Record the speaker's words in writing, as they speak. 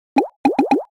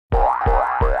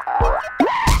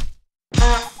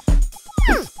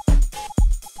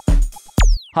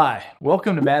Hi,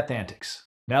 welcome to Math Antics.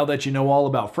 Now that you know all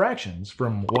about fractions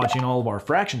from watching all of our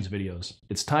fractions videos,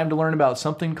 it's time to learn about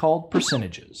something called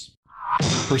percentages.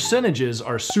 Percentages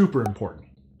are super important.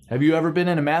 Have you ever been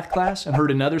in a math class and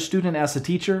heard another student ask the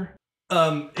teacher,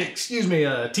 excuse me,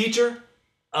 teacher,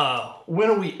 when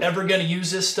are we ever gonna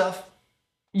use this stuff?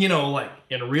 You know, like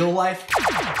in real life?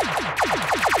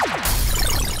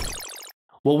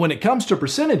 Well, when it comes to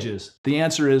percentages, the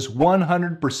answer is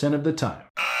 100% of the time.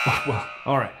 Well,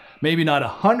 all right, maybe not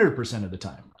 100% of the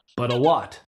time, but a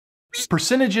lot.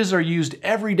 Percentages are used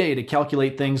every day to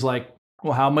calculate things like,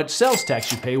 well, how much sales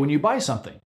tax you pay when you buy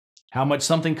something, how much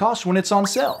something costs when it's on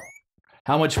sale,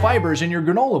 how much fiber is in your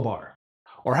granola bar,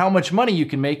 or how much money you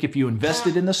can make if you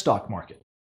invested in the stock market.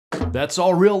 That's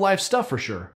all real life stuff for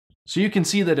sure. So you can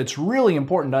see that it's really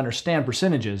important to understand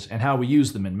percentages and how we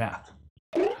use them in math.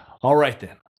 All right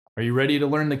then. Are you ready to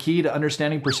learn the key to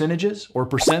understanding percentages, or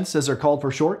percents as they're called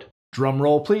for short? Drum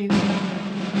roll, please.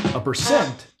 A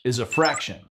percent is a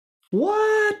fraction.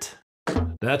 What?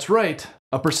 That's right.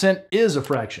 A percent is a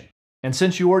fraction. And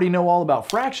since you already know all about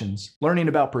fractions, learning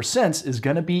about percents is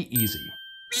going to be easy.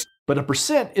 But a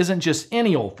percent isn't just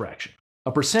any old fraction.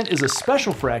 A percent is a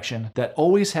special fraction that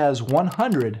always has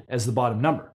 100 as the bottom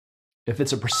number. If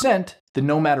it's a percent, then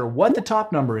no matter what the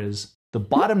top number is, the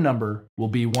bottom number will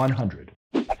be 100.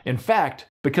 In fact,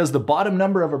 because the bottom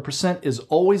number of a percent is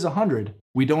always 100,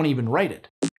 we don't even write it.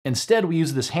 Instead, we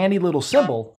use this handy little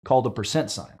symbol called a percent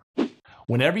sign.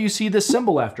 Whenever you see this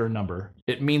symbol after a number,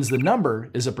 it means the number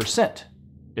is a percent.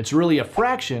 It's really a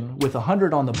fraction with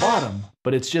 100 on the bottom,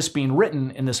 but it's just being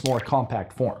written in this more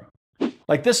compact form.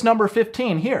 Like this number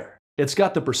 15 here. It's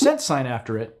got the percent sign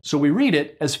after it, so we read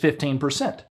it as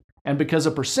 15%. And because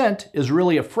a percent is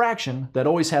really a fraction that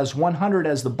always has 100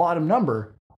 as the bottom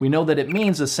number, we know that it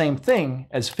means the same thing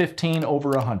as 15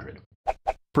 over 100.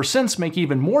 Percents make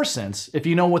even more sense if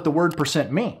you know what the word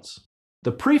percent means.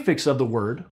 The prefix of the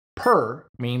word, per,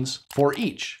 means for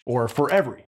each or for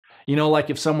every. You know,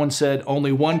 like if someone said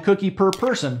only one cookie per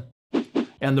person.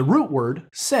 And the root word,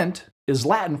 cent, is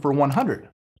Latin for 100.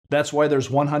 That's why there's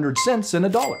 100 cents in a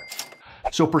dollar.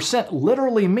 So percent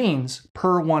literally means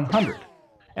per 100.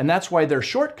 And that's why they're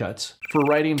shortcuts for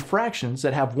writing fractions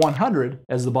that have 100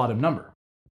 as the bottom number.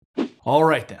 All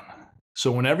right then,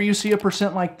 so whenever you see a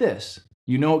percent like this,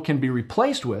 you know it can be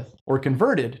replaced with or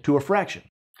converted to a fraction.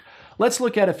 Let's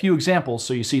look at a few examples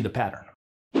so you see the pattern.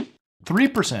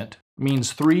 3%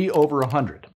 means 3 over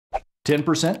 100.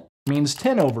 10% means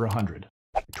 10 over 100.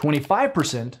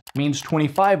 25% means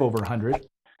 25 over 100.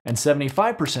 And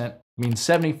 75% means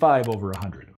 75 over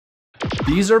 100.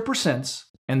 These are percents,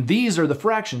 and these are the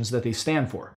fractions that they stand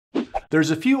for.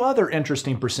 There's a few other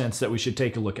interesting percents that we should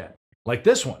take a look at, like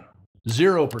this one.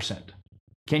 0%.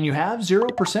 Can you have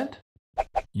 0%?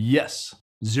 Yes.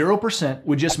 0%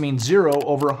 would just mean 0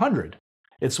 over 100.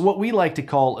 It's what we like to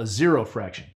call a zero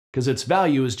fraction, because its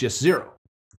value is just 0.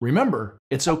 Remember,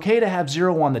 it's okay to have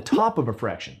 0 on the top of a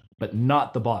fraction, but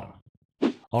not the bottom.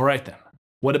 All right then.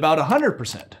 What about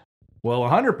 100%? Well,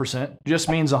 100% just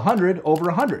means 100 over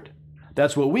 100.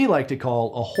 That's what we like to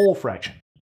call a whole fraction.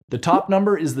 The top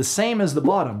number is the same as the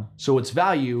bottom, so its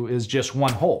value is just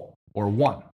one whole, or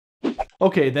 1.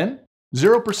 Okay then,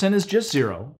 0% is just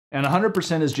 0, and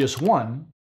 100% is just 1,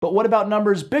 but what about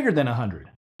numbers bigger than 100?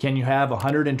 Can you have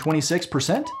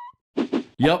 126%?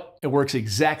 Yep, it works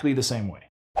exactly the same way.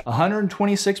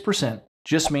 126%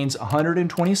 just means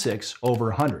 126 over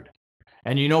 100.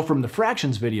 And you know from the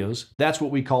fractions videos, that's what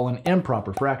we call an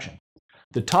improper fraction.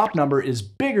 The top number is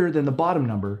bigger than the bottom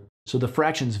number, so the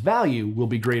fraction's value will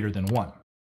be greater than 1.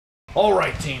 All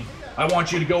right, team. I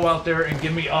want you to go out there and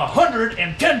give me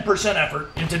 110% effort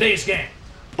in today's game.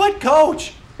 But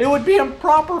coach, it would be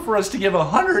improper for us to give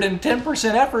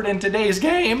 110% effort in today's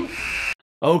game.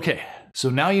 Okay, so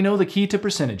now you know the key to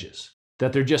percentages,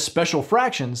 that they're just special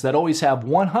fractions that always have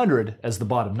 100 as the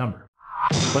bottom number.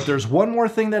 But there's one more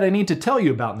thing that I need to tell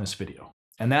you about in this video,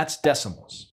 and that's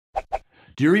decimals.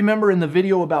 Do you remember in the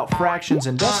video about fractions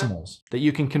and decimals that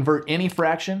you can convert any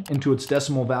fraction into its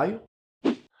decimal value?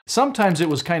 Sometimes it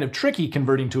was kind of tricky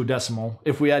converting to a decimal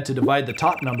if we had to divide the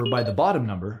top number by the bottom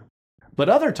number. But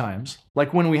other times,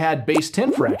 like when we had base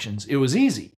 10 fractions, it was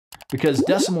easy because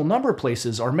decimal number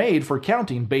places are made for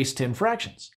counting base 10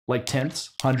 fractions, like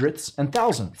tenths, hundredths, and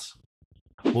thousandths.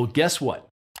 Well, guess what?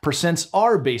 Percents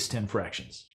are base 10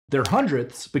 fractions. They're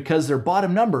hundredths because their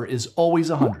bottom number is always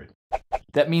 100.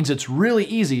 That means it's really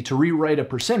easy to rewrite a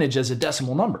percentage as a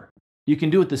decimal number. You can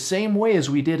do it the same way as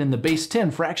we did in the base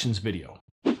 10 fractions video.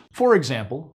 For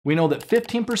example, we know that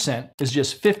 15% is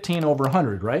just 15 over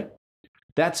 100, right?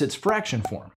 That's its fraction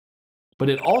form. But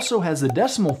it also has the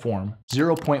decimal form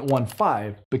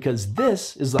 0.15 because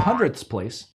this is the hundredths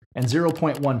place, and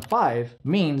 0.15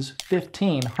 means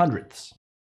 15 hundredths.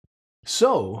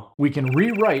 So we can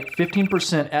rewrite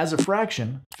 15% as a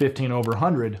fraction, 15 over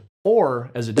 100,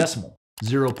 or as a decimal,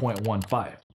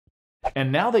 0.15.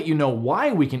 And now that you know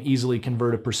why we can easily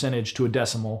convert a percentage to a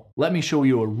decimal, let me show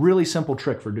you a really simple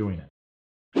trick for doing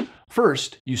it.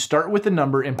 First, you start with the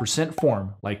number in percent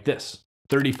form, like this,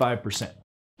 35%.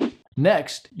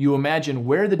 Next, you imagine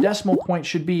where the decimal point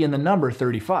should be in the number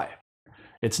 35.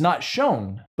 It's not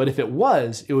shown, but if it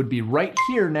was, it would be right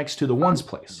here next to the ones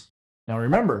place. Now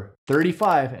remember,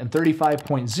 35 and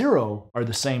 35.0 are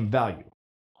the same value.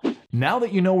 Now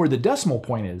that you know where the decimal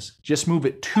point is, just move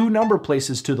it 2 number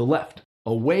places to the left,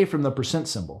 away from the percent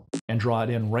symbol, and draw it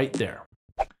in right there.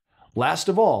 Last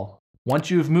of all, once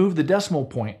you've moved the decimal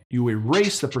point, you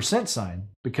erase the percent sign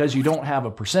because you don't have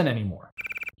a percent anymore.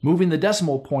 Moving the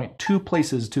decimal point 2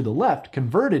 places to the left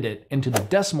converted it into the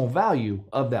decimal value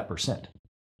of that percent.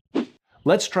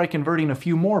 Let's try converting a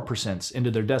few more percents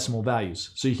into their decimal values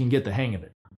so you can get the hang of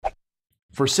it.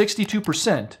 For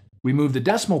 62%, we move the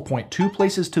decimal point 2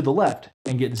 places to the left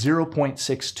and get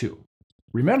 0.62.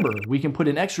 Remember, we can put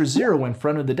an extra 0 in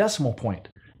front of the decimal point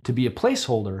to be a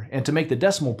placeholder and to make the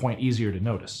decimal point easier to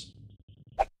notice.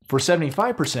 For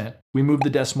 75%, we move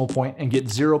the decimal point and get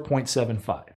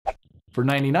 0.75. For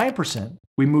 99%,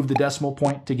 we move the decimal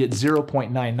point to get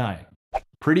 0.99.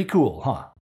 Pretty cool,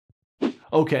 huh?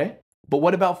 Okay, but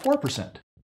what about 4%?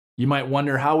 You might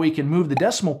wonder how we can move the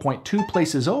decimal point 2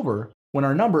 places over when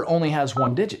our number only has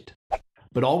 1 digit.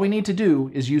 But all we need to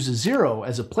do is use a 0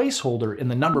 as a placeholder in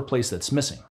the number place that's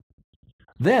missing.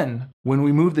 Then, when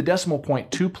we move the decimal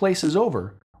point 2 places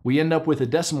over, we end up with a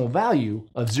decimal value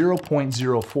of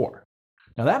 0.04.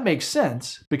 Now that makes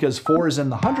sense because 4 is in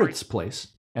the hundredths place,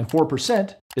 and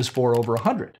 4% is 4 over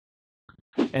 100.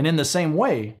 And in the same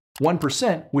way,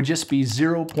 1% would just be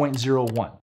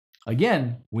 0.01.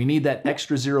 Again, we need that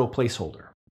extra 0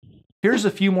 placeholder. Here's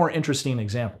a few more interesting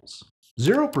examples.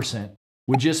 0%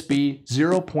 would just be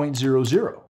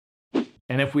 0.00.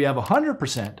 And if we have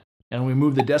 100% and we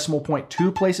move the decimal point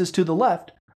 2 places to the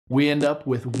left, we end up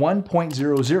with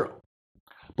 1.00.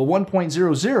 But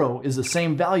 1.00 is the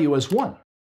same value as 1.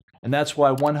 And that's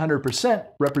why 100%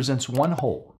 represents 1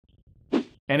 whole.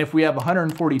 And if we have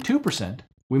 142%,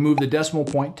 we move the decimal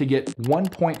point to get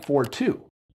 1.42.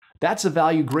 That's a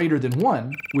value greater than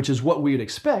 1, which is what we would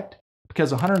expect,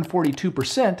 because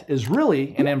 142% is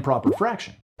really an improper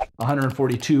fraction,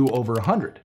 142 over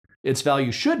 100. Its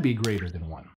value should be greater than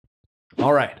 1.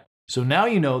 All right, so now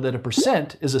you know that a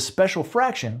percent is a special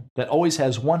fraction that always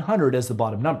has 100 as the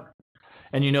bottom number.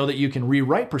 And you know that you can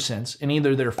rewrite percents in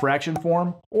either their fraction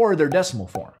form or their decimal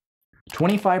form.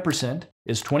 25%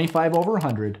 is 25 over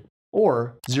 100,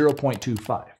 or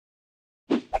 0.25.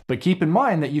 But keep in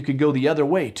mind that you could go the other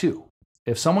way too.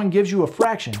 If someone gives you a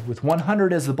fraction with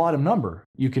 100 as the bottom number,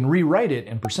 you can rewrite it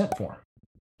in percent form.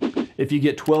 If you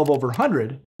get 12 over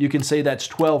 100, you can say that's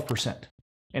 12%.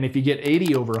 And if you get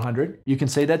 80 over 100, you can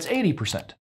say that's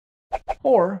 80%.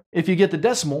 Or if you get the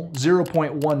decimal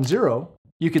 0.10,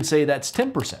 you can say that's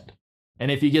 10%.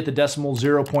 And if you get the decimal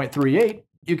 0.38,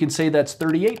 you can say that's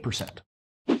 38%.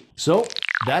 So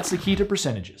that's the key to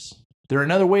percentages. They're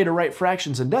another way to write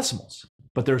fractions and decimals,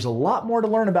 but there's a lot more to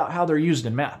learn about how they're used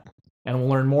in math, and we'll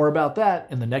learn more about that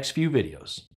in the next few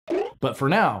videos. But for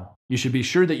now, you should be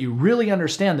sure that you really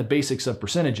understand the basics of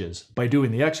percentages by doing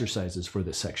the exercises for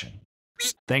this section.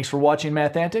 Thanks for watching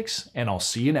Math Antics, and I'll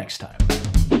see you next time.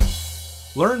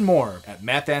 Learn more at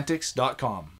mathantics.com.